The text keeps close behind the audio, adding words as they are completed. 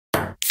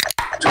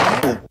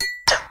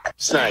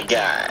Schneid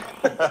guy.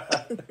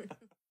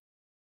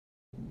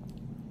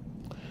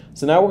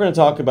 So now we're going to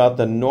talk about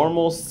the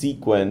normal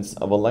sequence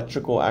of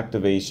electrical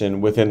activation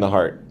within the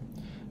heart.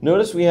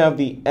 Notice we have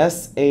the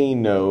SA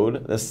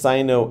node, the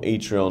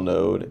sinoatrial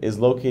node, is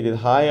located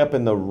high up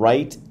in the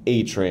right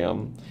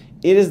atrium.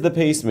 It is the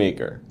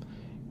pacemaker.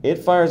 It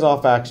fires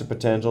off action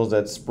potentials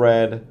that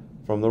spread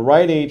from the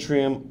right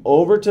atrium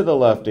over to the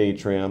left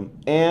atrium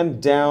and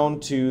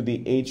down to the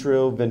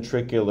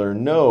atrioventricular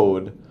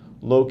node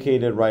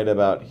located right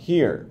about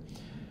here.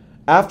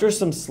 After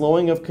some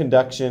slowing of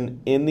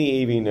conduction in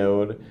the AV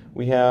node,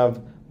 we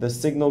have the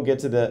signal get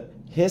to the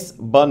His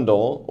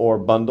bundle, or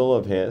bundle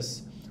of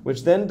His,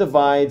 which then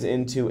divides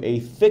into a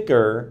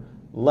thicker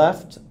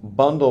left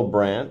bundle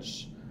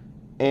branch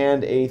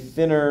and a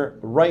thinner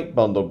right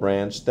bundle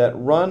branch that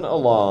run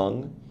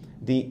along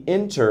the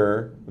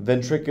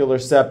interventricular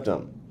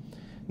septum.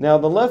 Now,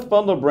 the left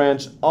bundle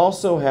branch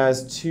also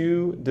has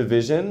two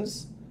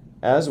divisions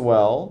as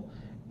well.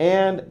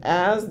 And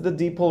as the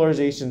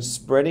depolarization is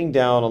spreading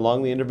down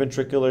along the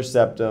interventricular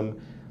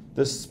septum,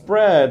 the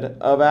spread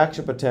of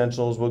action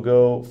potentials will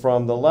go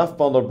from the left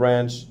bundle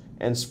branch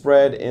and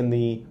spread in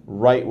the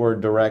rightward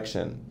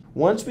direction.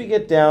 Once we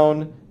get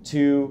down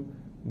to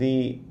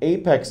the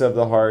apex of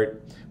the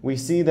heart, we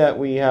see that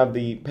we have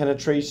the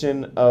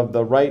penetration of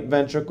the right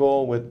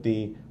ventricle with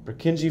the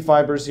Purkinje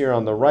fibers here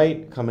on the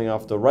right coming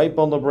off the right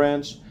bundle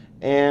branch,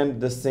 and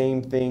the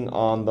same thing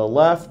on the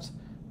left.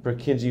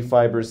 Purkinje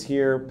fibers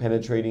here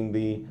penetrating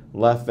the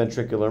left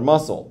ventricular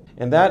muscle.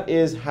 And that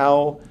is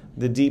how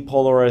the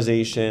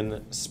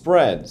depolarization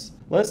spreads.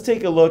 Let's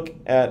take a look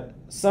at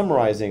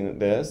summarizing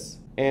this,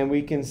 and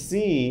we can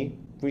see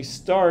we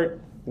start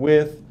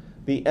with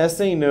the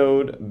SA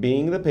node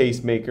being the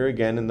pacemaker,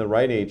 again in the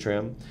right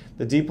atrium.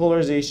 The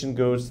depolarization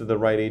goes to the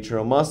right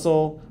atrial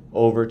muscle,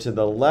 over to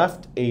the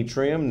left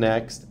atrium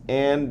next,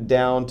 and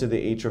down to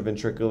the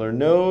atrioventricular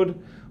node,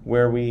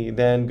 where we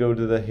then go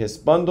to the His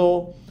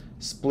bundle,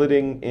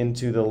 splitting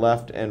into the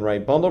left and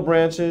right bundle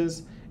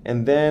branches,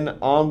 and then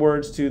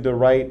onwards to the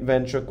right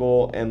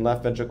ventricle and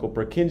left ventricle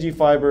Purkinje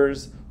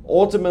fibers,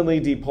 ultimately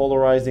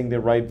depolarizing the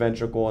right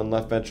ventricle and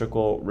left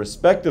ventricle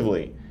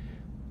respectively.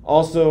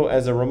 Also,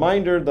 as a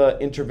reminder, the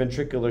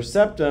interventricular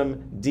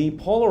septum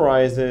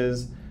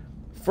depolarizes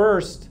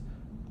first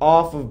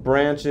off of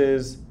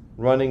branches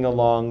running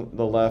along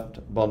the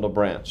left bundle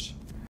branch.